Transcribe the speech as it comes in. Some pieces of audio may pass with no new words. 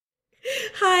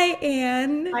Hi,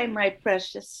 Anne. Hi, my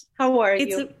precious. How are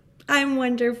It's you? a, I'm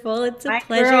wonderful. It's a My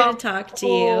pleasure to girl. talk to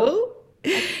Oh,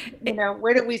 you.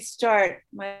 where do we start?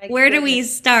 My Where do we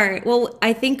goodness. start? Well,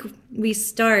 I think we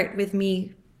start with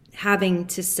me having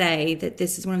to say that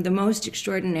this is one of the most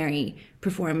extraordinary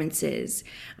performances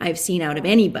I've seen out of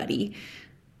anybody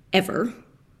ever.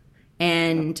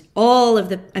 And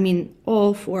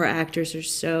all four actors are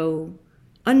so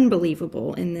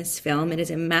unbelievable in this film. It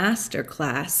is a master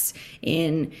class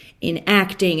in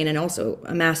acting, and then also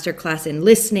a master class in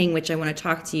listening, which I want to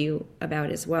talk to you about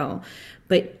as well.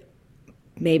 But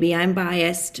maybe I'm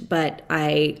biased, but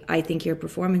I think your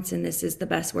performance in this is the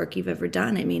best work you've ever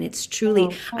done. I mean, it's truly,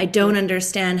 Oh, I thank don't you.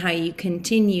 understand how you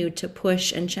continue to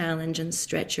push and challenge and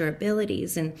stretch your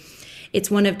abilities. And it's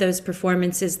one of those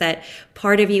performances that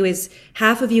half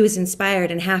of you is inspired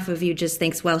and half of you just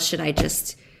thinks, well, should I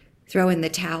just throw in the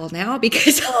towel now?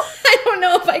 Because Oh, I don't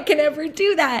know if I can ever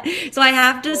do that. So I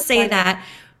have to oh, say honey. that.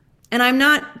 And I'm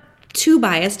not too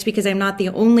biased because I'm not the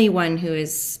only one who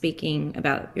is speaking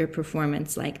about your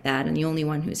performance like that and the only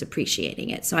one who's appreciating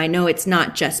it. So I know it's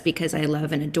not just because I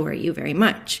love and adore you very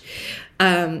much.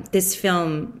 This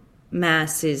film,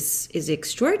 Mass, is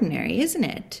extraordinary, isn't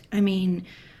it? I mean,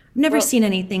 I've never Well, seen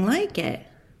anything like it.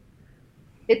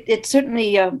 it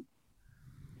certainly,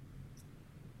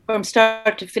 from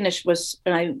start to finish, was,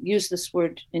 and I use this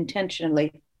word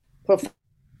intentionally,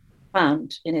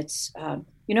 profound. And it's,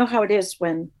 you know how it is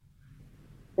when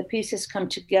the pieces come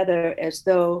together as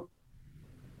though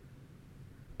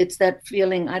it's that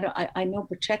feeling. I know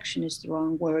protection is the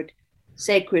wrong word.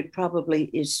 Sacred probably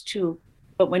is too.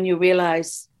 But when you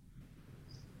realize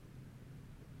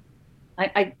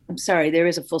I'm sorry, there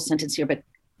is a full sentence here, but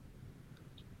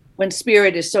when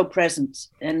spirit is so present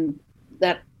and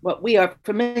that what we are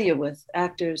familiar with,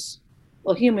 actors,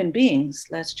 well, human beings,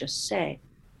 let's just say,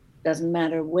 doesn't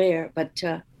matter where, but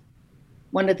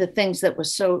one of the things that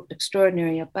was so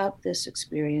extraordinary about this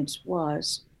experience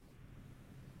was,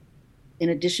 in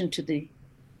addition to the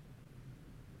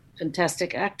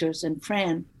fantastic actors and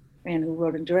Fran who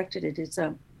wrote and directed it, is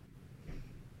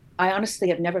I honestly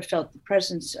have never felt the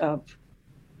presence of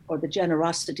or the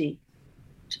generosity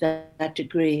to that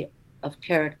degree of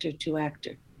character to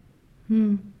actor,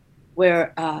 Hmm.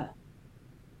 where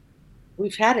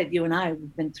we've had it, you and I,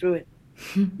 we've been through it,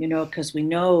 because we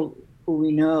know who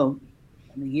we know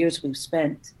and the years we've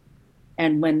spent.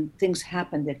 And when things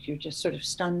happen that you're just sort of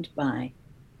stunned by,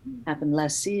 happened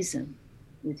last season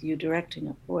with you directing,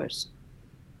 of course.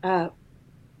 Uh,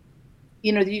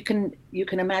 you can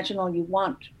imagine all you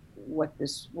want what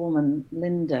this woman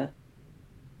Linda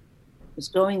is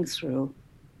going through.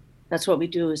 That's what we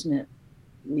do, isn't it?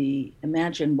 We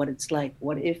imagine what it's like.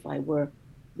 What if I were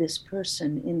this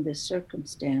person in this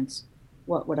circumstance?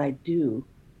 What would I do?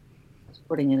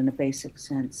 Putting it in a basic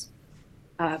sense.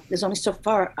 There's only so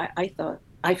far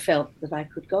I felt that I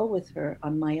could go with her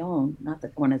on my own. Not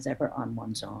that one is ever on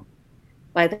one's own.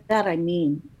 By that I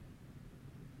mean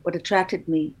what attracted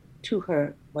me to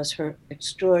her was her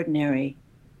extraordinary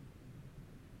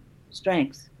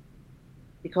strength.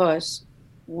 Because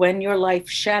when your life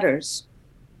shatters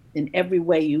in every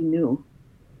way you knew,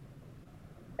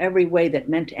 every way that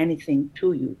meant anything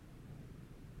to you,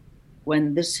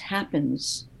 when this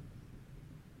happens,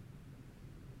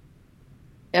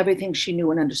 everything she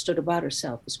knew and understood about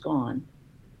herself is gone.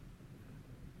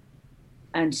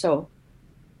 And so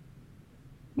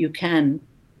you can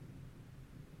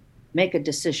make a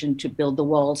decision to build the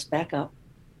walls back up.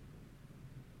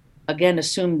 Again,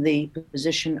 assume the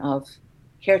position of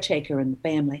caretaker in the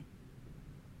family.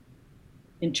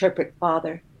 Interpret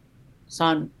father,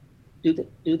 son, do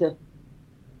the,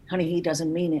 honey, he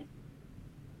doesn't mean it.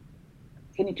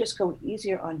 Can you just go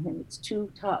easier on him? It's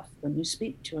too tough when you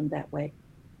speak to him that way.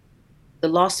 The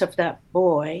loss of that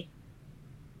boy,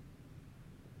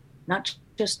 not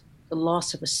just the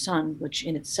loss of a son, which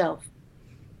in itself,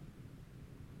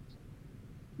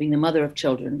 being the mother of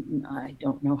children, I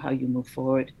don't know how you move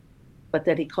forward, but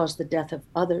that he caused the death of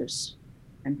others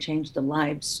and changed the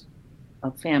lives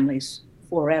of families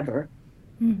forever.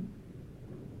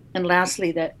 And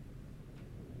lastly, that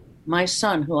my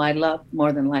son, who I loved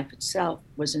more than life itself,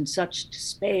 was in such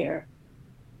despair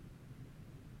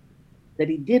that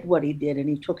he did what he did and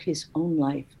he took his own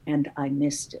life, and I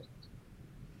missed it.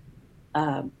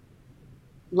 Um,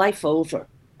 Life over.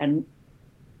 And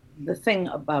the thing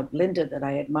about Linda that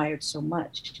I admired so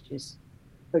much is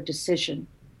her decision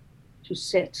to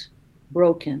sit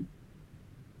broken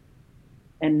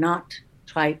and not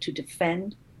try to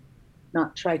defend,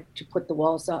 not try to put the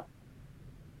walls up,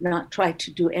 not try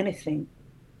to do anything,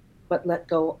 but let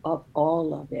go of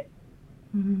all of it.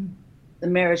 the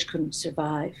marriage couldn't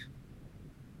survive.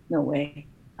 No way.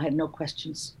 I had no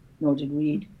questions, nor did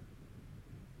Reed.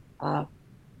 And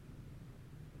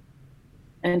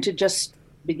to just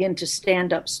begin to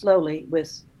stand up slowly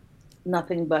with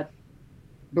nothing but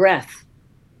breath.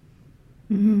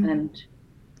 Mm-hmm. And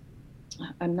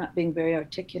I'm not being very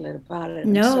articulate about it.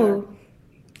 No,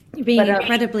 you're being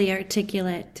incredibly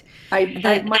articulate. I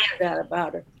admire that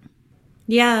about her.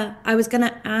 Yeah, I was going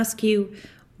to ask you,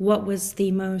 what was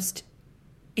the most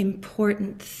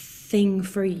important thing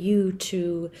for you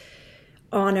to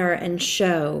honor and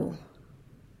show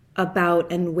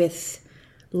about and with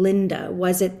Linda?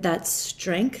 Was it that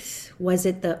strength? Was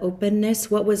it the openness?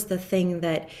 What was the thing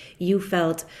that you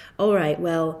felt, all right,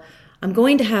 well, I'm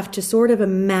going to have to sort of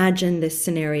imagine this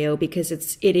scenario because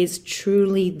it is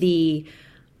truly the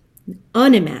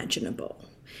unimaginable.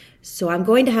 So I'm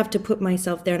going to have to put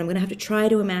myself there and I'm going to have to try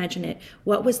to imagine it.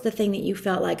 What was the thing that you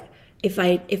felt like, if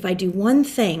I do one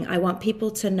thing, I want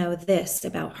people to know this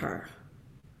about her?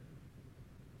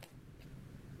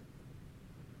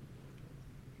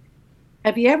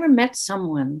 Have you ever met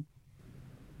someone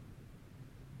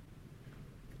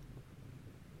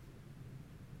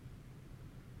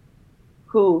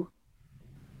who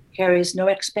carries no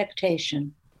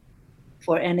expectation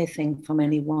for anything from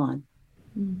anyone?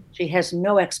 Mm. She has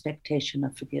no expectation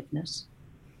of forgiveness,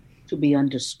 to be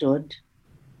understood,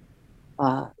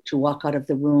 to walk out of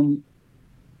the room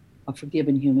a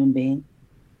forgiven human being.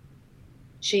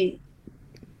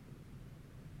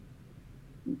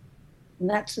 And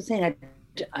that's the thing.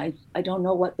 I don't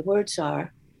know what the words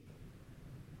are,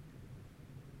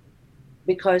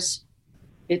 because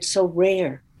it's so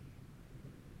rare.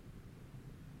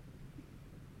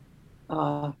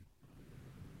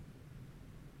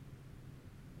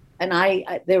 And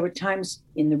there were times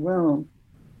in the room,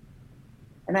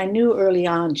 and I knew early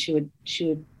on she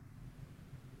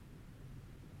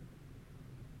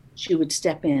would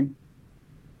step in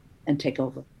and take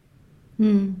over.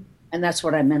 Mm. And that's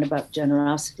what I meant about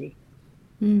generosity.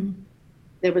 Mm.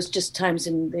 There was just times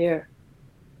in there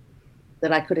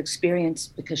that I could experience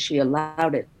because she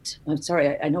allowed it. I'm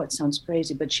sorry, I know it sounds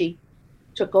crazy, but she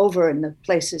took over in the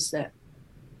places that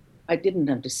I didn't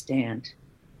understand.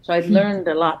 So I learned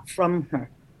a lot from her,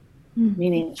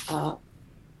 meaning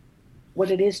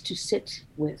what it is to sit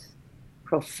with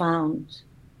profound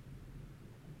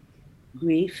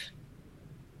grief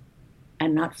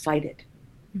and not fight it.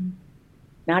 Mm.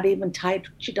 Not even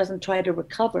she doesn't try to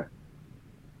recover.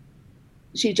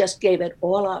 She just gave it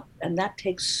all up, and that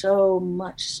takes so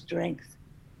much strength.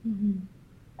 Mm-hmm.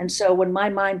 And so when my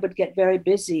mind would get very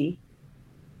busy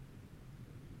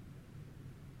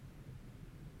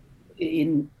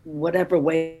in whatever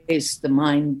ways the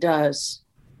mind does,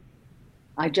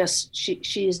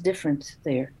 she is different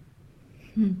there.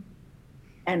 Hmm.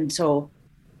 And so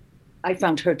I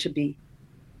found her to be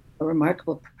a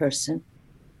remarkable person.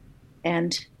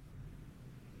 And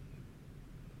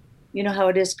you know how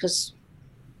it is, because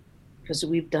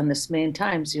we've done this many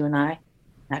times, you and I,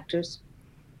 actors,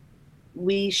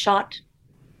 we shot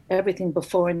everything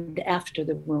before and after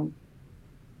the room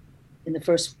in the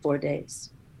first 4 days,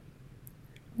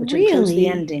 which includes the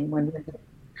ending when it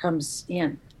comes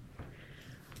in.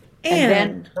 And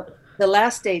then the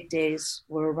last 8 days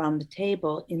were around the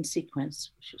table in sequence,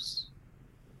 which was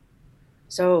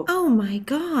so. Oh my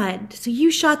God! So you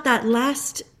shot that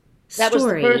last story. That was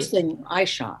the first thing I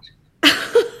shot.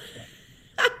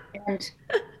 And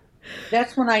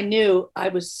that's when I knew I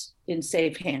was in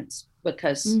safe hands,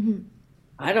 because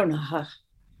I don't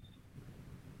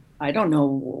know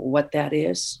what that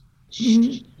is.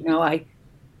 Mm-hmm. You know,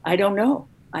 I don't know.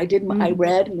 I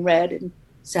read and read and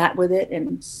sat with it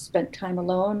and spent time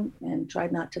alone and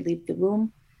tried not to leave the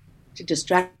room to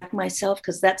distract myself,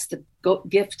 because that's the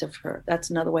gift of her. That's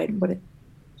another way to put it.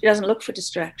 She doesn't look for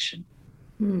distraction.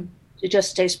 Mm. She just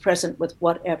stays present with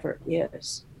whatever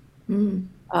is. Mm.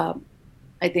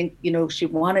 I think, she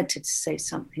wanted to say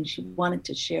something. She wanted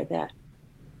to share that.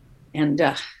 And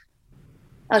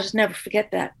I'll just never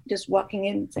forget that. Just walking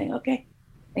in and saying, okay,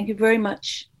 thank you very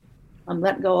much. I'm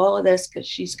letting go all of this because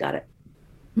she's got it.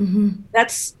 Mm-hmm.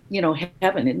 That's,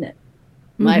 heaven, isn't it?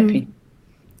 In my opinion.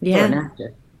 Yeah. For an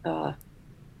actor.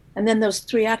 And then those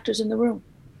 3 actors in the room.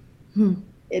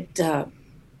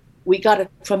 We got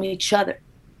it from each other.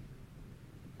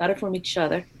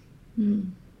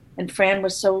 And Fran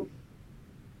was so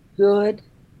good,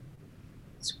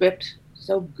 script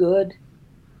so good,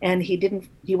 and he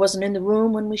wasn't in the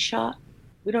room when we shot.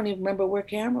 We don't even remember where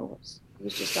camera was. It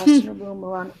was just us in a room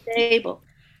around the table.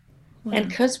 Wow. And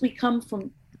because we come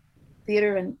from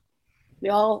theater and we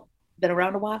all been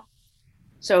around a while,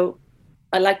 so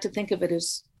I like to think of it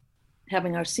as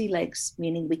having our sea legs,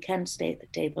 meaning we can stay at the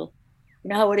table. You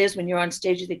know how it is when you're on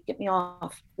stage, you think, get me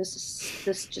off. This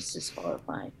just is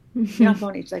horrifying. You're not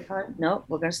going, it's like, huh? No,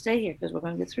 we're going to stay here because we're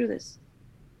going to get through this.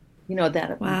 You know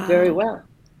that very Wow. well.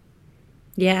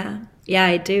 Yeah. Yeah,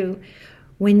 I do.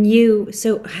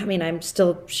 So, I mean, I'm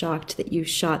still shocked that you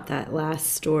shot that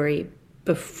last story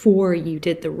before you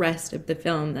did the rest of the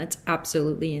film. That's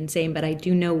absolutely insane. But I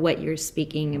do know what you're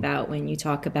speaking about when you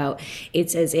talk about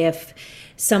it's as if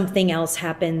something else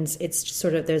happens. It's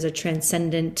sort of, there's a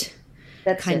transcendent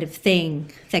That's kind it. of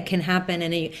thing that can happen,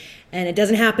 and it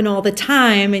doesn't happen all the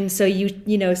time, and so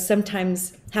you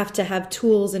sometimes have to have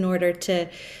tools in order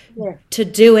Yeah. to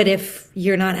do it if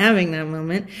you're not having that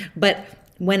moment. But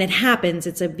when it happens,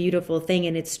 it's a beautiful thing,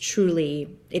 and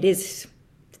it is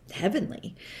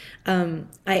heavenly.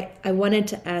 I wanted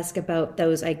to ask about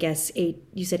those, I guess,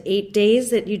 you said 8 days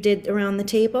that you did around the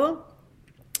table.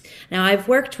 Now, I've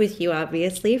worked with you,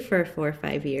 obviously, for 4 or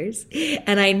 5 years,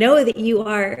 and I know that you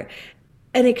are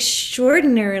an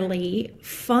extraordinarily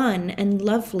fun and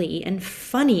lovely and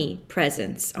funny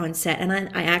presence on set. And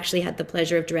I actually had the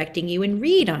pleasure of directing you and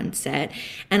Reed on set.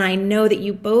 And I know that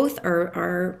you both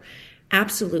are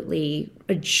absolutely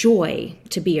a joy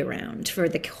to be around for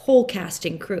the whole cast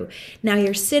and crew. Now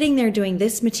you're sitting there doing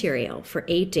this material for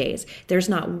 8 days. There's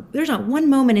not one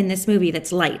moment in this movie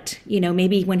that's light.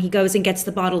 Maybe when he goes and gets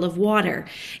the bottle of water,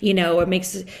 or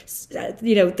makes,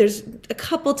 there's a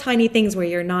couple tiny things where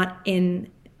you're not in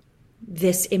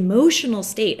this emotional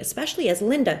state, especially as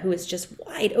Linda, who is just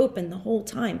wide open the whole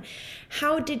time.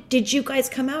 How did you guys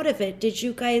come out of it? Did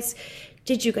you guys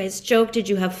joke? Did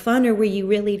you have fun, or were you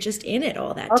really just in it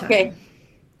all that time? Okay.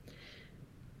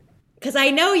 Because I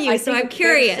know you, so I'm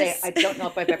curious. I don't know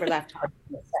if I've ever laughed hard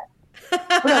on the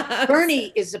set. No,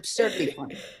 Bernie is absurdly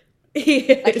funny.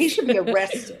 Like he should be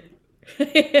arrested.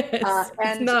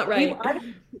 It's not right.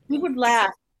 We would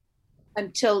laugh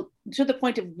until to the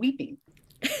point of weeping.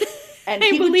 And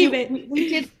I believe it.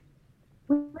 We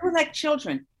were like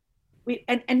children.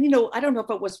 And I don't know if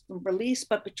it was from release,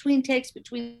 but between takes,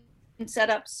 between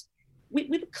setups, we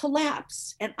would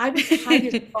collapse, and I would hide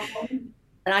his phone,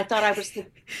 and I thought I was the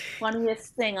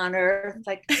funniest thing on earth.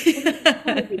 Like,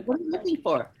 what are you looking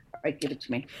for? All right, give it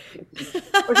to me.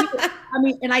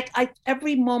 I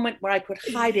every moment where I could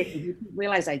hide it, and you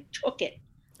realize I took it.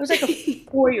 I was like a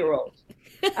 4-year-old.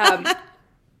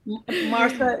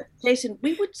 Martha, Jason,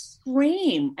 we would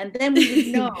scream, and then we would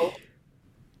know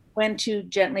when to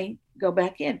gently go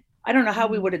back in. I don't know how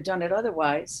we would have done it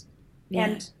otherwise. Yeah.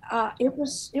 And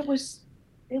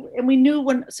and we knew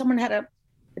when someone had a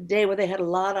day where they had a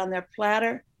lot on their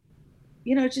platter,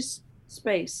 just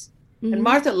space. Mm-hmm. And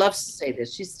Martha loves to say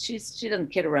this. She doesn't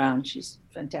kid around. She's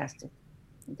fantastic.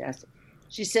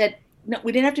 She said, no,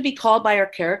 we didn't have to be called by our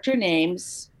character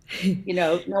names.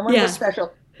 No one was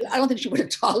special. I don't think she would have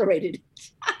tolerated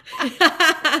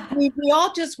it. we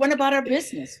all just went about our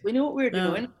business. We knew what we were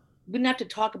doing. We didn't have to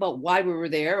talk about why we were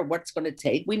there or what it's going to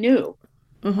take. We knew.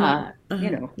 Yeah.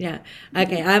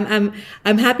 Okay.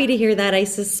 I'm happy to hear that. I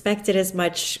suspected as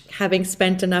much, having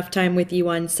spent enough time with you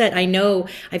on set. I know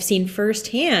I've seen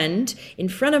firsthand in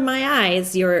front of my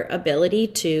eyes your ability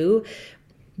to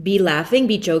be laughing,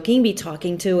 be joking, be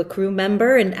talking to a crew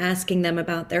member and asking them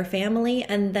about their family,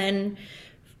 and then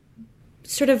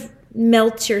sort of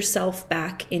melt yourself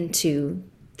back into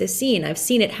the scene. I've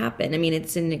seen it happen. I mean,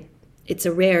 it's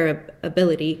a rare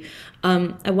ability.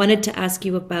 I wanted to ask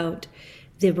you about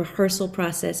the rehearsal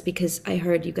process, because I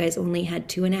heard you guys only had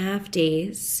 2.5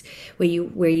 days where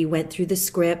you went through the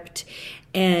script.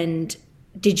 And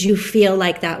did you feel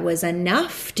like that was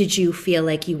enough? Did you feel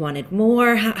like you wanted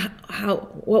more?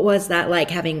 What was that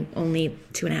like, having only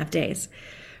 2.5 days?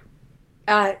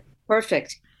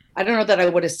 Perfect. I don't know that I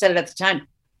would have said it at the time.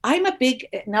 I'm a big,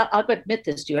 now I'll admit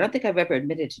this to you. I don't think I've ever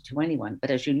admitted it to anyone,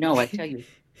 but as you know, I tell you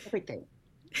everything.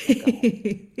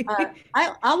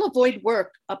 I'll avoid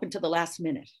work up until the last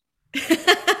minute.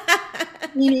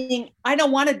 Meaning, I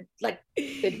don't want to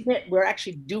admit we're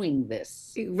actually doing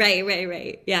this.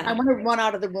 Right. Yeah. I want to run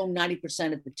out of the room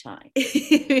 90% of the time.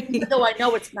 Even though I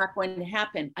know it's not going to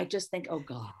happen, I just think, oh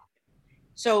God.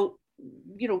 So,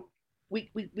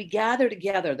 we gather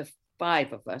together, the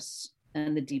 5 of us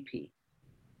and the DP.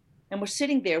 And we're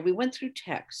sitting there. We went through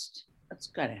text. That's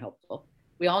kind of helpful.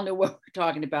 We all knew what we're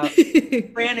talking about.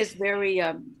 Fran is very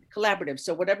collaborative.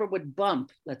 So whatever would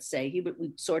bump, let's say,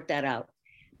 we'd sort that out.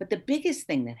 But the biggest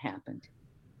thing that happened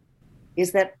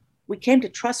is that we came to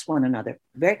trust one another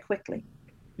very quickly.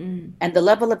 Mm. And the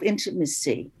level of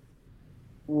intimacy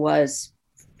was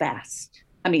fast.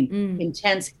 I mean,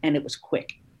 intense, and it was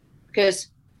quick. Because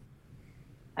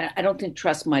I don't think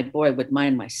Trust My Boy would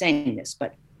mind my saying this,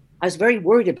 but I was very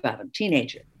worried about him,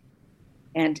 teenager.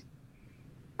 And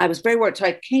I was very worried. So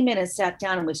I came in and sat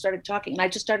down and we started talking, and I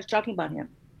just started talking about him.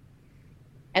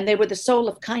 And they were the soul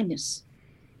of kindness.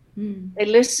 Mm. They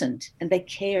listened and they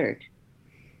cared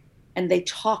and they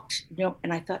talked,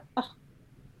 and I thought, oh,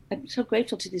 I'm so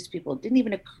grateful to these people. It didn't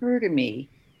even occur to me,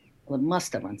 well, it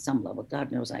must have on some level, God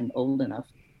knows I'm old enough,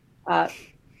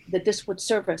 that this would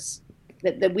serve us,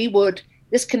 that we would,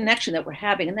 this connection that we're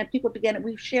having, and then people began,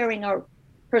 we were sharing our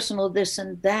personal this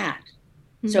and that.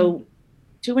 Mm-hmm. So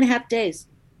 2.5 days,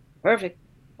 perfect.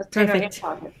 Let's take our hip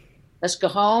pocket. Let's go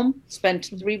home, spend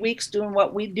 3 weeks doing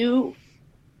what we do,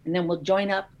 and then we'll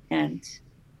join up. And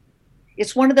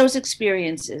it's one of those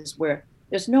experiences where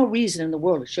there's no reason in the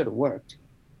world it should have worked.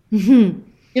 Mm-hmm.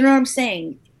 You know what I'm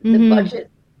saying? Mm-hmm. The budget,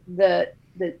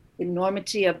 the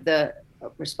enormity of the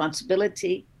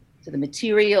responsibility to the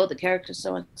material, the characters,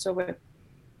 so on and so forth,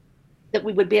 that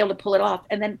we would be able to pull it off.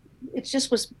 And then it just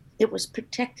was, it was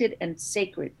protected and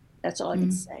sacred. That's all I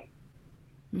can say.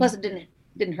 Mm-hmm. Plus it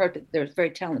didn't hurt that there's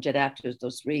very talented actors,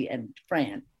 those three, and Fran.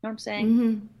 You know what I'm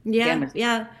saying?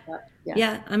 Mm-hmm.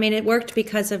 Yeah. I mean, it worked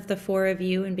because of the four of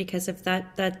you and because of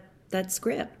that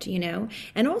script,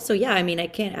 And also, I mean,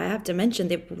 I have to mention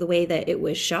the way that it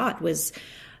was shot was,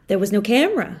 there was no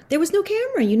camera.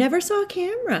 You never saw a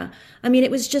camera. I mean,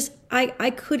 it was just,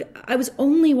 I was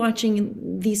only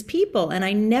watching these people, and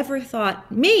I never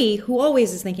thought, me, who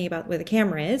always is thinking about where the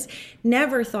camera is,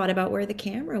 never thought about where the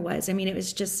camera was. I mean, it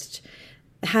was just,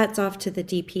 hats off to the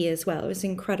DP as well. It was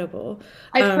incredible.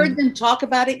 I've heard them talk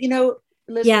about it,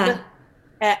 Elisabeth. Yeah.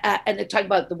 And they talk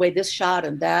about the way this shot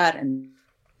and that, and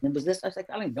it was this. I was like,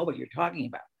 I don't even know what you're talking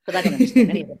about, because I don't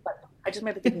understand any of it. But I just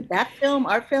remember thinking, that film,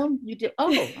 our film, you did. Oh,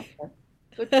 okay.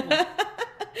 Good to know.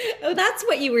 Oh, that's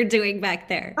what you were doing back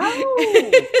there.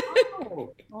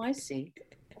 Oh, I see.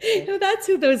 Okay. Oh, that's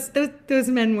who those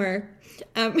men were.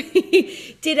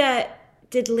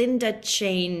 Did Linda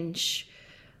change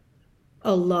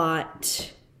a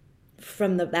lot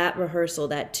from that rehearsal,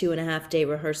 that 2.5-day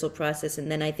rehearsal process?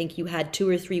 And then I think you had 2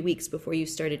 or 3 weeks before you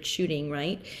started shooting,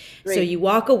 right? So you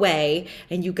walk away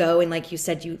and you go, and like you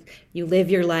said, you live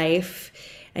your life,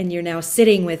 and you're now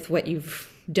sitting with what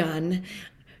you've done.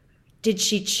 Did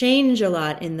she change a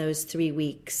lot in those 3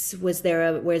 weeks? Was there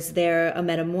a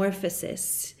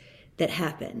metamorphosis that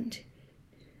happened?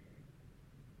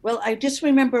 Well, I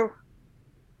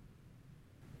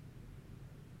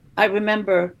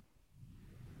remember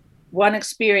one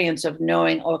experience of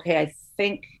knowing, okay, I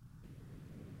think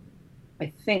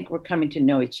we're coming to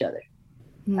know each other.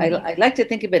 Mm-hmm. I like to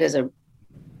think of it as a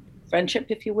friendship,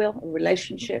 if you will, a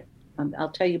relationship.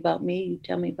 I'll tell you about me, you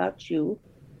tell me about you.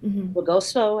 Mm-hmm. We'll go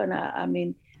slow. And I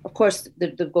mean, of course,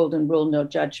 the golden rule, no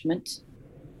judgment.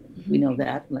 Mm-hmm. We know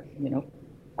that,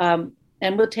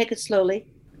 and we'll take it slowly,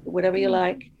 whatever you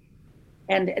like.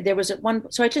 And there was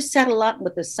so I just sat a lot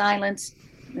with the silence.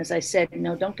 As I said,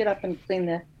 don't get up and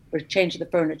clean or change the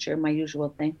furniture, my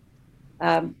usual thing.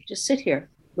 Just sit here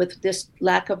with this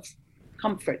lack of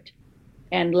comfort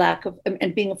and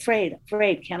and being afraid.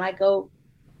 Can I go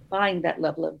find that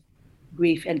level of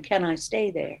grief, and can I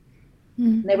stay there?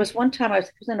 Mm-hmm. And there was one time I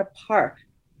was in a park.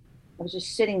 I was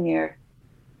just sitting there.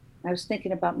 I was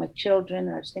thinking about my children,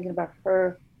 and I was thinking about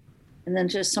her. And then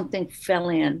just something fell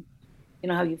in. You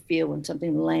know how you feel when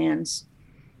something lands.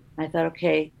 I thought,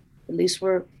 okay, at least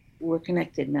we're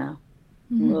connected now.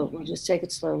 Mm-hmm. We'll just take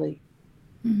it slowly.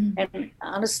 Mm-hmm. And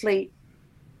honestly,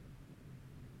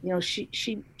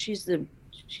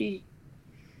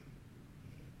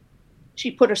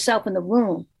 she put herself in the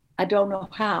room. I don't know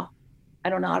how. I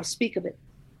don't know how to speak of it,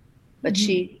 but mm-hmm.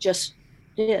 she just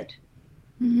did.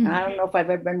 Mm-hmm. And I don't know if I've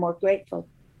ever been more grateful.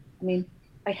 I mean,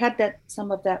 I had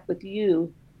some of that with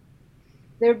you.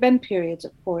 There have been periods,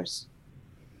 of course,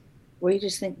 where you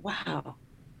just think, wow,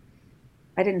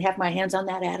 I didn't have my hands on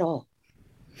that at all.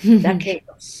 That came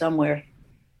from somewhere,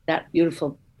 that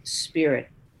beautiful spirit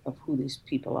of who these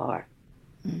people are.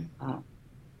 And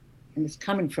it's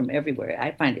coming from everywhere.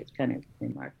 I find it kind of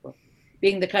remarkable.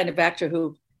 Being the kind of actor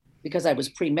who, because I was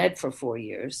pre-med for 4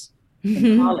 years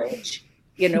in college,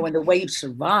 and the way you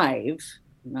survive,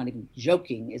 I'm not even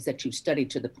joking, is that you study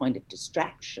to the point of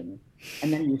distraction,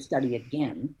 and then you study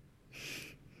again.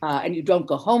 And you don't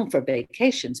go home for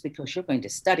vacations because you're going to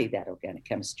study that organic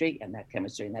chemistry and that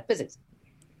chemistry and that physics.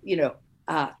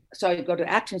 So I go to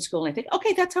acting school and I think,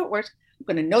 okay, that's how it works. I'm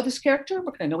going to know this character.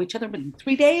 We're going to know each other in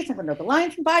 3 days. I'm going to know the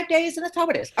lines in 5 days. And that's how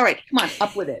it is. All right, come on,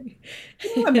 up with it.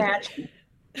 Can you imagine?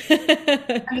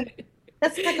 I mean,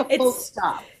 that's like a full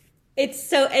stop.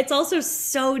 It's also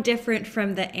so different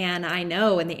from the Anne I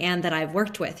know and the Anne that I've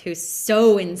worked with, who's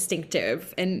so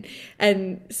instinctive and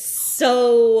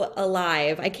so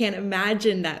alive. I can't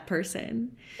imagine that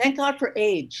person. Thank God for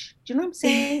age. Do you know what I'm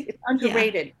saying? It's Yeah.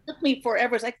 underrated. It took me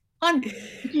forever. It's like, hon, did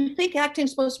you think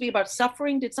acting's supposed to be about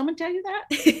suffering? Did someone tell you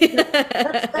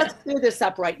that? Let's clear this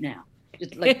up right now.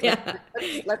 Just like Yeah.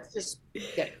 let's just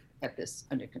get this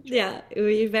under control. Yeah, you're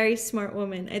a very smart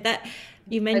woman. That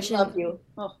you I mentioned love you.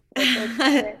 Oh, that's all I can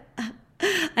say.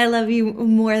 I love you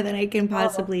more than I can Oh,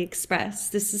 possibly express.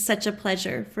 This is such a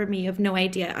pleasure for me. You have no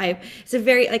idea. It's a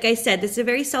very, like I said, this is a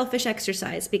very selfish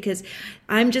exercise because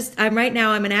I'm right now,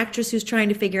 I'm an actress who's trying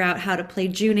to figure out how to play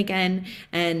June again.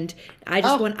 And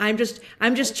oh, I'm I just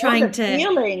know trying the to,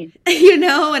 feeling,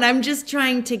 and I'm just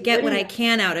trying to get what I Lydia.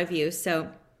 can out of you. So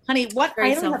Honey, it's what?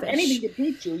 very I don't have anything selfish. to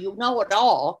teach you. You know it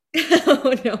all.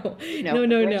 Oh, no, No, no,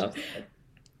 no, let's no. just say.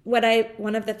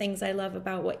 One of the things I love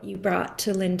about what you brought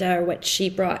to Linda or what she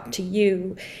brought to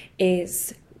you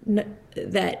is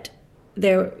that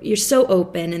you're so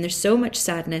open and there's so much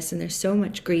sadness and there's so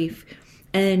much grief,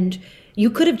 and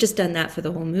you could have just done that for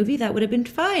the whole movie. That would have been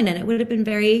fine and it would have been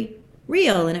very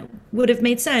real and it would have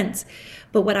made sense.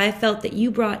 But what I felt that you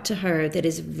brought to her that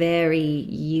is very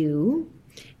you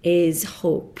is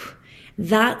hope.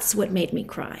 That's what made me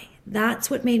cry. That's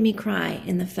what made me cry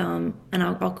in the film, and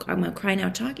I'm going to cry now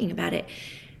talking about it,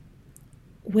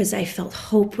 was I felt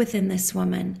hope within this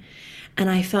woman. And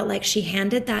I felt like she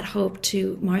handed that hope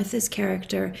to Martha's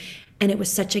character, and it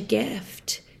was such a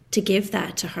gift to give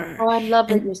that to her. Oh, I love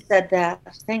that And, you said that.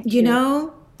 Thank you you.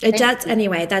 know, Thank you.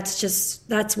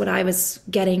 that's what I was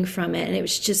getting from it. And it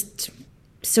was just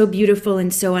so beautiful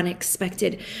and so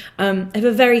unexpected. I have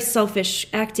a very selfish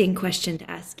acting question to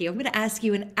ask you. I'm going to ask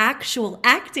you an actual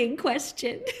acting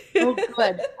question. Oh,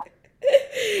 good.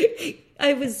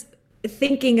 I was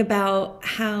thinking about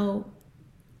how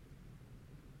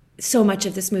so much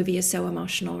of this movie is so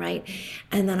emotional, right?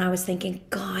 And then I was thinking,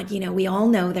 God, we all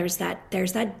know there's that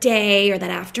day or that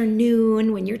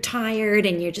afternoon when you're tired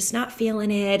and you're just not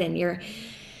feeling it and you're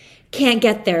can't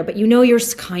get there, but you're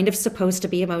kind of supposed to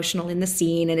be emotional in the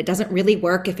scene and it doesn't really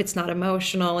work if it's not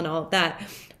emotional and all of that.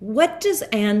 What does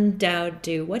Ann Dowd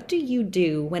do? What do you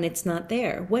do when it's not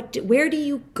there? Where do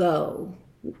you go?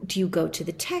 Do you go to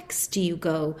the text? Do you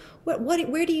go where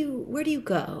do you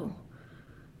go?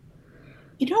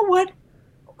 You know what?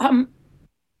 Um,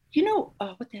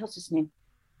 what the hell's his name?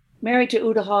 Married to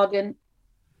Uta Hagen.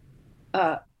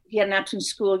 He had an acting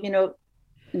school, in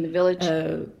the village. He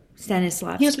was kind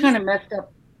Stanislavski? of messed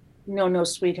up. No, no,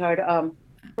 sweetheart. I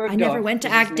never Bergdorf went to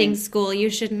was his acting name. school. You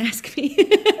shouldn't ask me.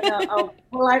 Oh,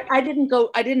 well, I didn't go.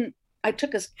 I didn't. I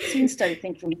took a scene study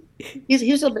thing from.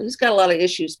 He's got a lot of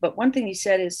issues, but one thing he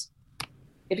said is,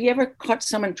 if you ever caught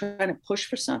someone trying to push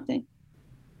for something,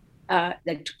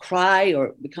 like to cry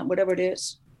or become whatever it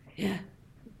is, Yeah.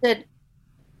 he said,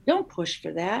 don't push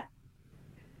for that.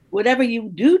 Whatever you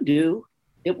do,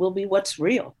 it will be what's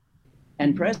real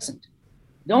and Mm-hmm. present.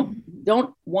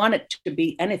 Don't want it to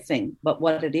be anything but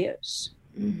what it is.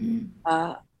 Mm-hmm.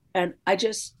 Uh, and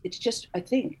it's just, I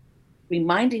think,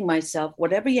 reminding myself,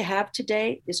 whatever you have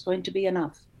today is going to be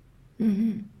enough.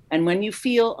 Mm-hmm. And when you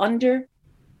feel under,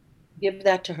 give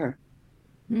that to her.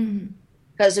 Mm-hmm.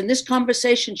 Because in this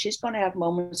conversation, she's going to have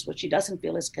moments where she doesn't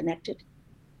feel as connected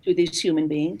to these human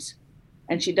beings.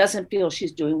 And she doesn't feel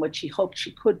she's doing what she hoped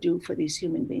she could do for these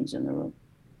human beings in the room.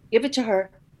 Give it to her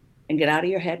and get out of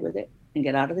your head with it and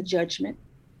get out of the judgment.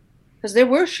 Because there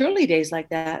were surely days like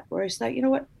that where it's like, you know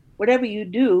what? Whatever you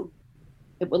do,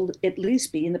 it will at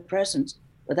least be in the present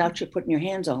without you putting your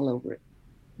hands all over it.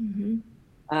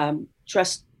 Mm-hmm.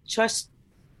 Trust, trust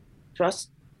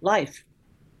life,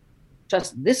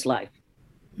 trust this life.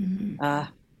 Mm-hmm. I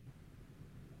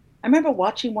remember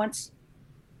watching once,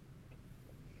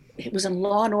 it was in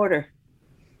Law and Order,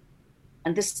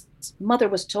 and this mother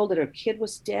was told that her kid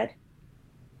was dead,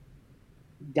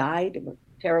 died of a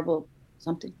terrible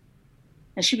something.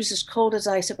 And she was as cold as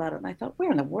ice about it. And I thought,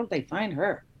 where in the world did they find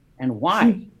her and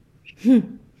why?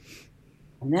 And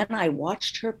then I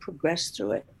watched her progress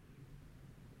through it,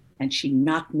 and she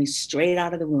knocked me straight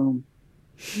out of the room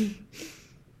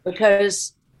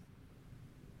because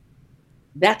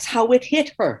that's how it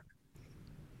hit her.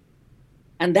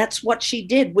 And that's what she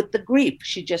did with the grief.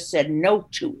 She just said no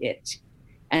to it.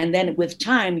 And then with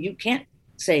time, you can't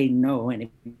say no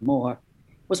anymore.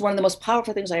 It was one of the most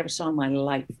powerful things I ever saw in my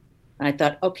life. And I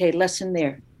thought, okay, lesson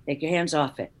there. Take your hands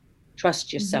off it.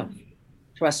 Trust yourself. Mm-hmm.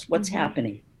 Trust what's Mm-hmm.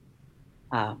 happening.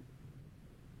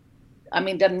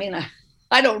 Doesn't mean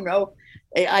I don't know.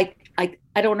 I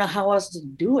don't know how else to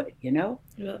do it,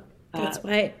 Well, Uh,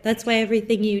 that's why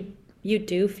everything you you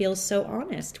do feel so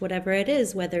honest, whatever it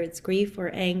is, whether it's grief or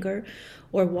anger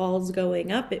or walls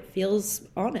going up, it feels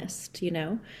honest, you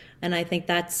know? And I think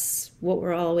that's what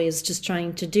we're always just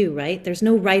trying to do, right? There's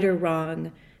no right or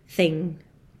wrong thing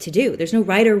to do. There's no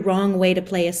right or wrong way to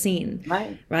play a scene,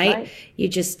 Right, right? right. You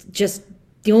just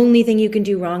the only thing you can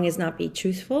do wrong is not be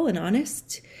truthful and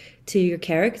honest to your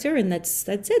character, and that's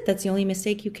it. That's the only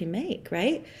mistake you can make,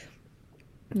 right?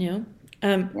 You know.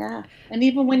 Yeah. And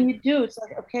even when you do, it's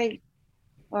like, okay,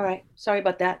 all right, sorry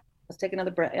about that. Let's take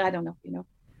another breath. I don't know, you know.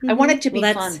 I want it to Well, be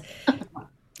that's fun.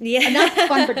 And not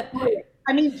fun, yeah, but joyous.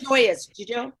 I mean joyous,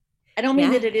 you know? I don't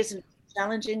mean yeah, that it isn't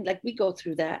challenging. Like we go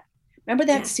through that. Remember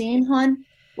that yeah. scene, hon?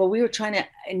 Well, we were trying to,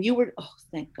 and you were, oh,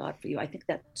 thank God for you. I think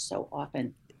that so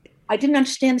often. I didn't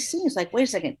understand the scene. It's like, wait a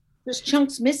second, there's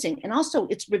chunks missing. And also,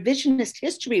 it's revisionist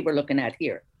history we're looking at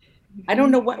here. I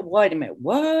don't know what, wait a minute,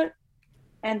 what?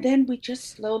 And then we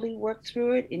just slowly worked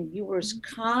through it, and you were as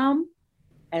calm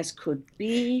as could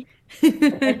be. And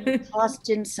then you tossed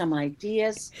in some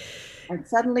ideas, and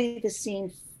suddenly the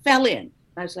scene fell in.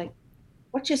 I was like,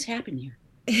 what just happened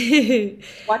here?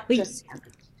 What Well, just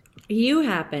happened? you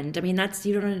happened. I mean, that's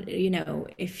you don't you know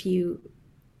if you.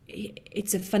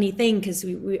 It's a funny thing because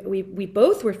we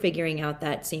both were figuring out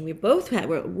that scene. We both had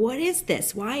what is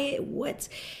this? Why what?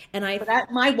 And I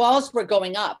But my walls were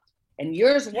going up, and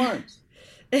yours weren't.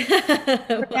 For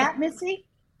well, that, Missy,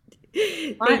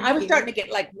 I thank was starting you. to get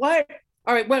like, what?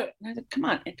 All right, what? Come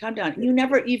on, and calm down. You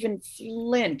never even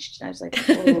flinched. I was like,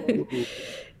 whoa,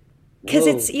 Because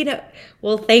it's whoa.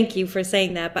 well, thank you for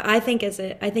saying that, but I think as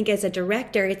a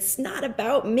director, it's not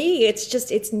about me.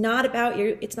 It's not about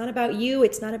it's not about you.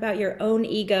 It's not about your own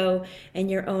ego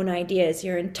and your own ideas.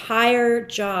 Your entire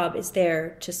job is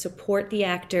there to support the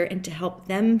actor and to help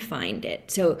them find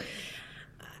it. So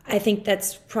I think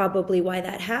that's probably why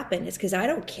that happened, is because I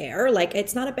don't care. Like,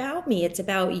 it's not about me, it's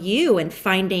about you and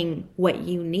finding what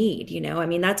you need, you know? I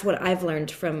mean, that's what I've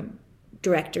learned from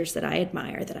directors that I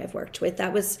admire, that I've worked with.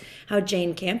 That was how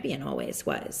Jane Campion always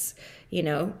was, you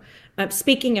know?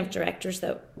 Speaking of directors,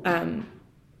 though,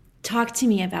 talk to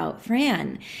me about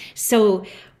Fran. So,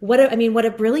 what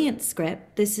a brilliant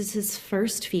script. This is his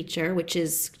first feature, which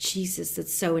is, Jesus,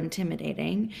 it's so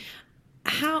intimidating.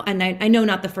 How, and I know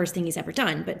not the first thing he's ever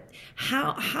done, but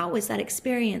how was that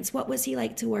experience? What was he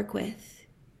like to work with?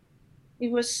 He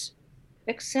was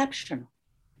exceptional.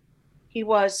 He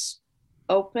was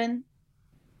open,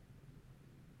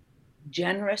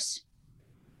 generous,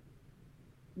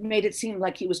 made it seem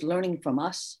like he was learning from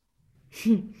us,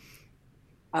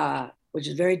 which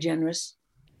is very generous.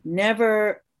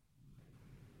 Never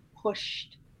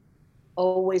pushed,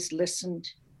 always listened,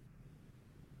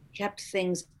 kept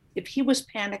things. If he was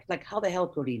panicked, like how the hell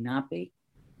could he not be?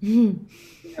 You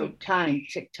know, time,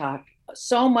 tick tock,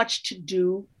 so much to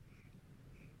do.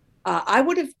 I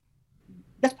would have.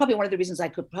 That's probably one of the reasons I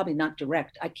could probably not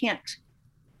direct. I can't.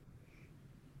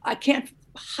 I can't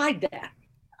hide that.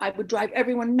 I would drive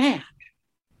everyone mad.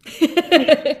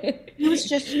 He was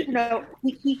just, you know,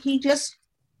 he just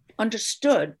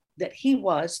understood that he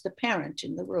was the parent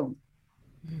in the room,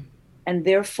 and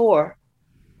therefore,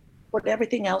 what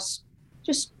everything else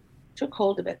just took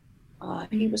hold of it.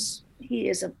 He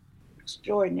is an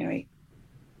extraordinary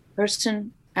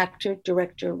person, actor,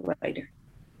 director, writer.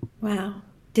 Wow.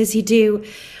 Does he do?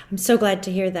 I'm so glad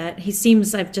to hear that. He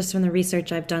seems, I've just from the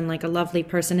research I've done, like a lovely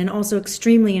person, and also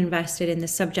extremely invested in the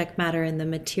subject matter and the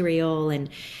material, and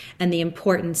the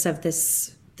importance of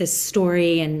this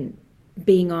story, and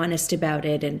being honest about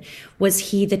it. And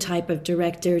was he the type of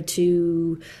director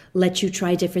to let you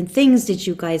try different things? Did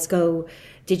you guys do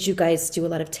a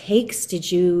lot of takes?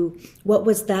 What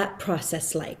was that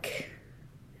process like?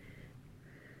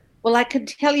 Well, I could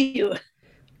tell you,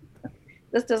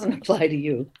 this doesn't apply to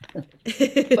you,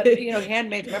 but you know,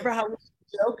 handmaids. Remember how we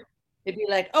joke? They'd be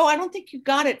like, "Oh, I don't think you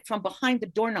got it from behind the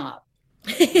doorknob."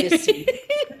 This scene,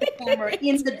 put the camera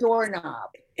in the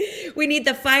doorknob. We need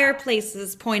the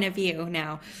fireplace's point of view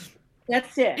now.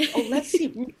 That's it. Oh, let's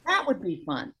see. That would be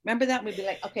fun. Remember that? We'd be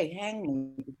like, "Okay, hang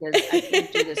me because I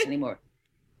can't do this anymore."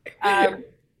 Um,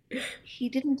 he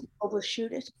didn't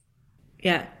overshoot it.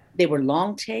 Yeah. They were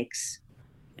long takes.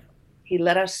 He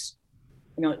let us,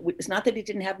 you know, it's not that he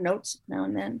didn't have notes now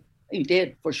and then. He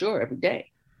did for sure every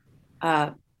day.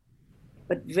 But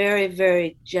very,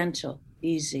 very gentle,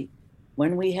 easy.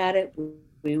 When we had it,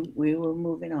 we were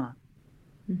moving on.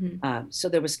 So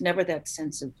there was never that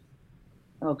sense of,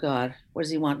 oh God, what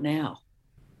does he want now?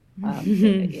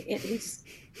 He's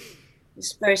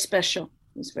very special.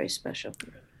 He's very special.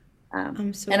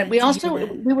 I'm so And glad to hear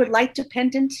we that. were light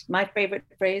dependent, my favorite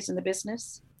phrase in the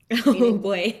business, Oh meaning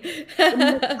boy. when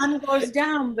the sun goes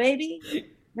down, baby,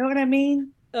 You know what I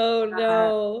mean? Oh Uh,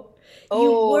 no. You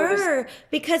oh, it was. were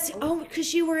because Oh, oh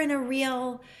because you were in a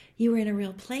real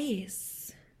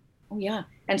place. oh, yeah.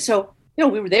 And so,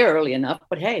 we were there early enough,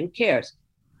 but hey, who cares?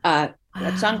 That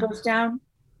sun Wow. goes down,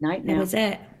 night That now. was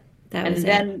it. That was And it.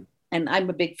 then, and I'm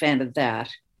a big fan of that.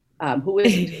 Who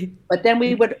isn't? But then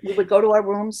we would go to our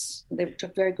rooms. They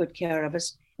took very good care of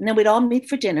us, and then we'd all meet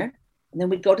for dinner, and then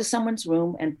we'd go to someone's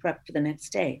room and prep for the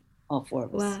next day. All four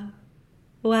of us, Wow.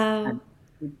 Wow. and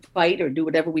we'd fight or do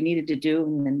whatever we needed to do,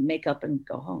 and then make up and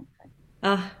go home.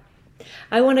 Ah,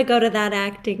 I want to go to that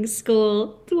acting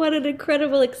school. What an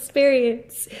incredible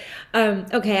experience.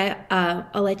 Okay,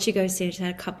 I'll let you go soon. I just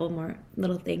had a couple more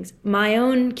little things. My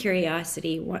own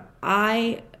curiosity.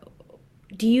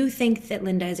 Do you think that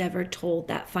Linda has ever told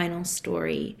that final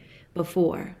story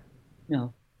before?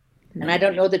 No, and I No.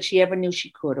 don't know that she ever knew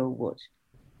she could or would.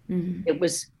 It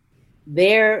was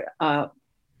there,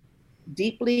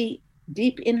 deeply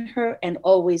deep in her, and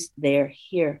always there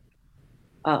here,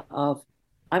 of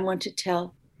I want to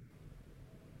tell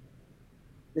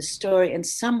the story, and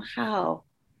somehow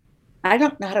I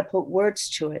don't know how to put words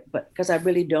to it, but because I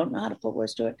really don't know how to put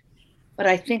words to it, but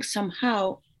I think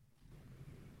somehow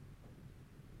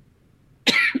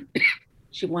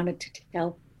she wanted to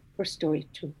tell her story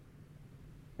too.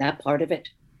 That part of it.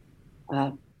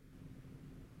 Uh,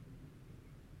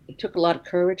 it took a lot of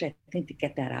courage, I think, to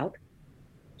get that out.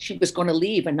 She was going to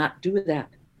leave and not do that.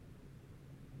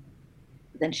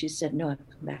 But then she said, "No, I've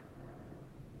come back."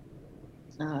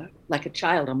 Like a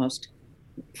child almost.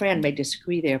 Fran may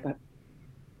disagree there, but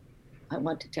I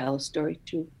want to tell a story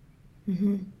too.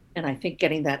 And I think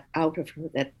getting that out of her,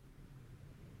 that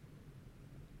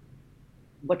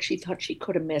what she thought she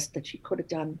could have missed, that she could have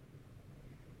done.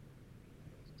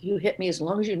 You hit me as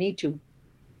long as you need to.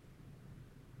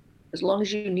 As long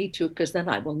as you need to, because then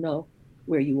I will know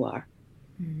where you are.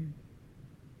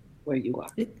 Where you are.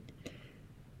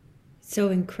 So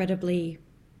incredibly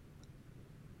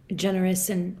generous,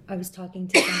 and I was talking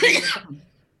to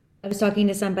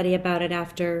somebody about it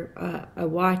after I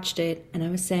watched it, and I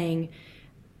was saying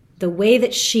the way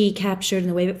that she captured and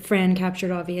the way that Fran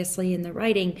captured, obviously, in the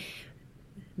writing,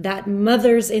 that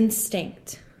mother's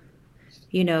instinct,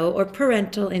 or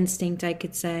parental instinct, I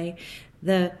could say,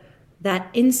 that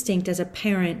instinct as a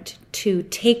parent to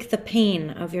take the pain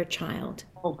of your child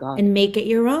Oh God. and make it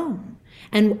your own.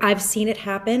 And I've seen it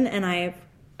happen, and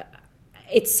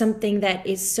it's something that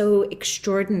is so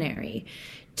extraordinary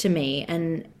to me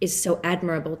and is so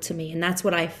admirable to me. And that's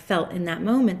what I felt in that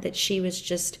moment, that she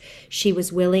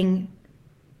was willing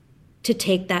to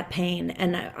take that pain.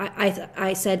 And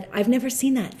I said, I've never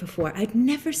seen that before. I've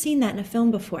never seen that in a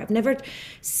film before. I've never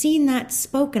seen that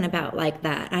spoken about like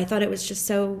that. I thought it was just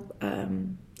so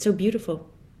beautiful,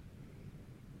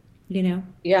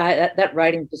 Yeah, that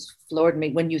writing just floored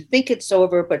me. When you think it's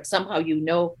over, but somehow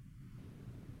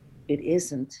it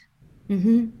isn't.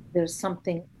 There's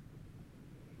something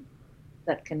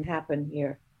that can happen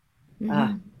here.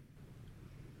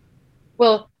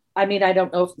 Well, I mean, I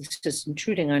don't know if this is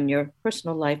intruding on your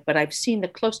personal life, but I've seen the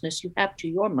closeness you have to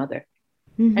your mother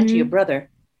and to your brother.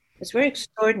 It's very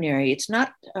extraordinary. It's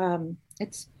not,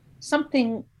 it's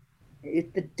something,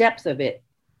 the depth of it,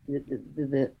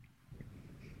 the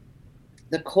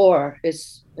core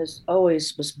is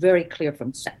always was very clear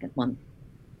from second one.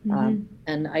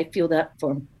 And I feel that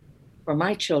for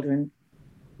my children,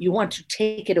 you want to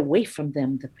take it away from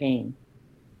them, the pain.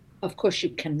 Of course, you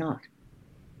cannot.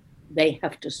 They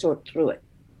have to sort through it.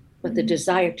 But the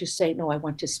desire to say, no, I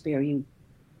want to spare you.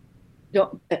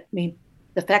 I mean,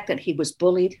 the fact that he was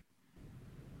bullied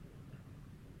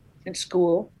in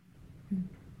school.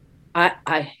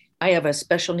 I have a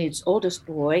special needs oldest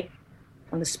boy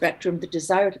on the spectrum. The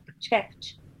desire to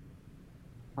protect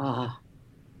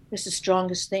is the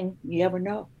strongest thing you ever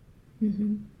know.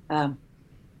 And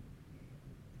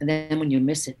then when you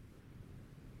miss it,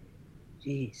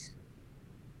 geez.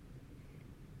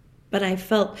 But I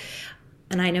felt,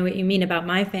 and I know what you mean about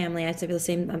my family. I feel the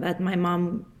same. My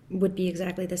mom would be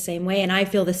exactly the same way, and I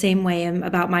feel the same way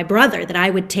about my brother, that I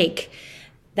would take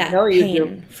that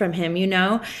pain from him,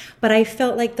 But I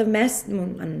felt like the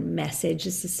message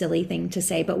is a silly thing to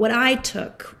say, but what I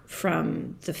took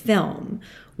from the film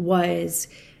was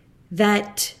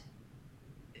that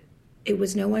it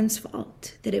was no one's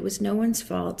fault, that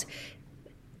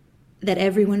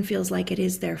everyone feels like it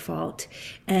is their fault,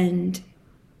 and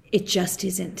it just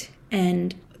isn't.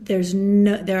 And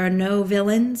there are no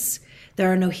villains,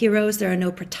 there are no heroes, there are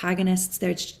no protagonists.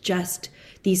 There's just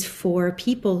these four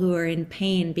people who are in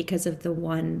pain because of the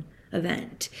one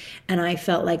event. And I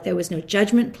felt like there was no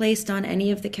judgment placed on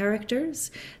any of the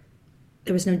characters.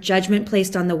 There was no judgment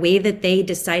placed on the way that they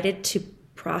decided to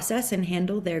process and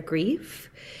handle their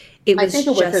grief. It I was think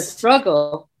it was a just,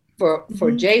 struggle for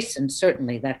mm-hmm, Jason,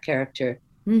 certainly that character,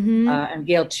 mm-hmm, and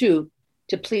Gail too,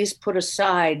 to please put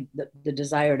aside the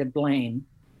desire to blame.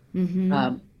 mm-hmm,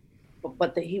 Um,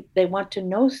 but they want to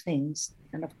know things,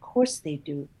 and of course they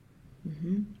do,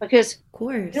 mm-hmm. because Of you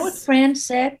know what course. Fran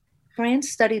said. Fran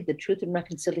studied the Truth and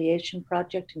Reconciliation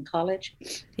Project in college,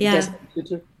 Yeah.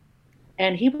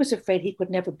 and he was afraid he could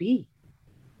never be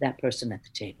that person at the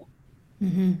table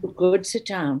Mm-hmm, who could sit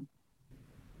down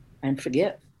and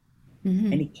forgive. And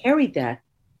mm-hmm. he carried that,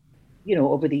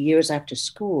 over the years after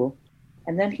school.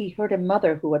 And then he heard a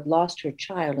mother who had lost her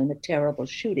child in a terrible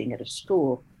shooting at a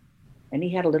school. And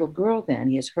he had a little girl then.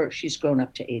 She's grown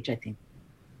up to age, I think,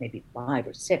 maybe 5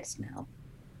 or 6 now,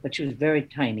 but she was very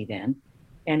tiny then.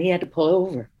 And he had to pull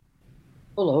over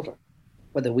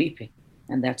for the weeping.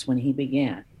 And that's when he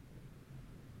began.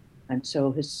 And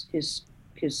so his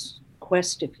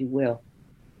quest, if you will,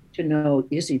 to know,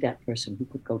 is he that person who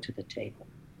could go to the table?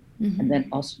 And Mm-hmm. then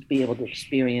also to be able to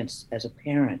experience as a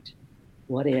parent,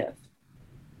 what if?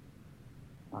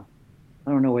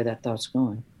 I don't know where that thought's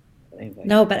going. But anyway.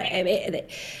 No, but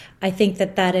I think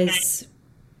that that is,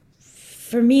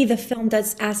 for me, the film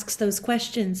does asks those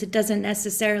questions. It doesn't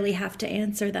necessarily have to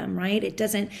answer them, right? It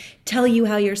doesn't tell you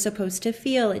how you're supposed to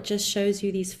feel. It just shows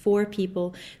you these four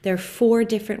people. There are four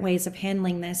different ways of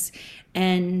handling this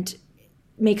and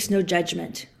makes no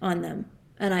judgment on them.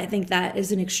 And I think that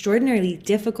is an extraordinarily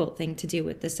difficult thing to do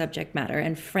with the subject matter.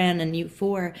 And Fran and you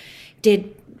four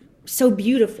did so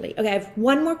beautifully. Okay, I have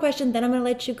one more question, then I'm going to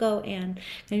let you go, Anne.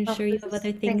 I'm Oh, sure you have other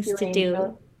thank things you, to do.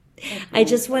 Angel. Thank I you.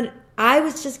 just want, I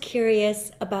was just curious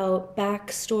about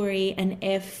backstory and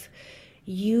if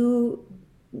you,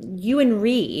 you and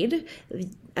Reed,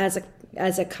 as a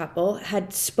as a couple,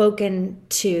 had spoken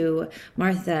to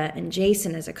Martha and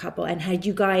Jason as a couple, and had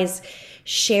you guys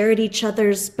shared each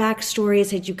other's backstories?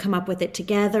 Had you come up with it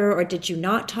together, or did you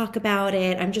not talk about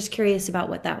it? I'm just curious about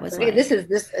what that was Okay, like.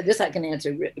 this I can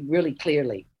answer really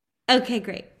clearly. Okay,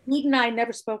 great. Reed and I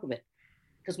never spoke of it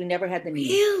because we never had the need.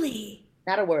 Really?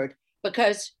 Not a word.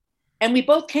 Because, and we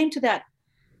both came to that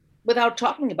without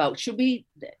talking about. We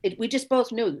just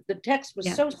both knew the text was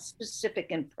Yeah. so specific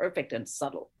and perfect and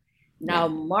subtle. Now,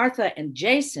 Yeah. Martha and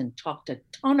Jason talked a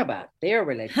ton about their Huh.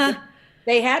 relationship.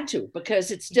 They had to because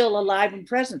it's still alive and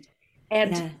present.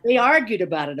 And Yeah. they argued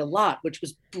about it a lot, which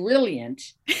was brilliant.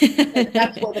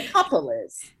 That's where the couple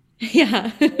is.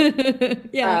 Yeah.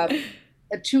 Yeah.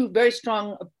 Uh, Two very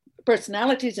strong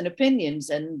personalities and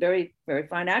opinions, and very, very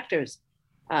fine actors.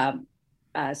 Um,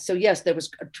 so yes, there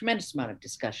was a tremendous amount of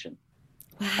discussion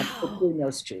Wow. between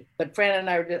those two. But Fran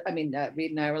and Reed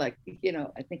and I were like,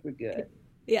 I think we're good.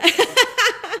 Yeah.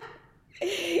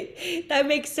 That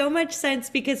makes so much sense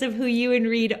because of who you and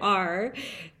Reed are,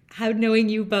 how knowing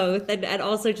you both, and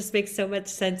also just makes so much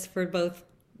sense for both,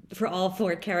 for all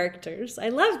four characters. I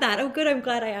love that. Oh, good. I'm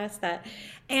glad I asked that.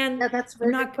 And Yeah, that's a I'm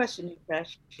very good not, question,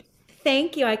 Crash.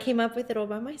 thank you. I came up with it all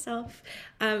by myself.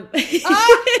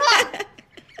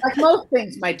 Like most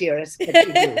things, my dearest, that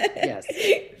you do. Yes.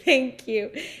 Thank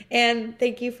you. And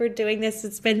thank you for doing this.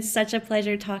 It's been such a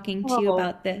pleasure talking to you Oh,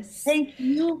 about this. thank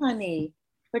you, honey,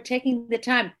 for taking the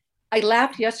time. I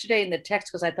laughed yesterday in the text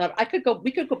because I thought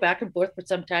we could go back and forth for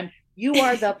some time. You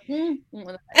are the, and then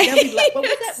what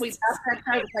was that? We laughed that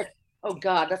time. It was like, oh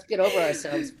God, let's get over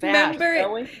ourselves fast, Remember,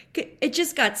 shall we? it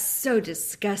just got so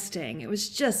disgusting. It was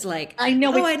just like, I know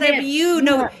oh, we I love can't. you.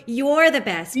 No, you're the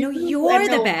best. No, I you're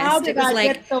the know. How best. It did was I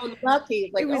like, get so lucky?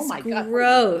 Like, it oh was my God, what are we doing?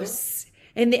 gross.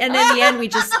 And in the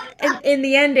end, in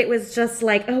the end, it was just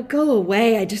like, oh, go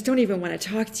away. I just don't even want to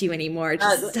talk to you anymore.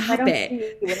 Just If I stop don't it.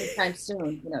 see you anytime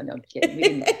soon, no, I'm kidding. We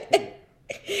didn't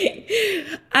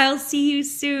know. I'll see you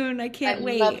soon. I I can't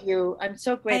love wait. you. I'm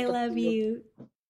so I grateful for love you. you.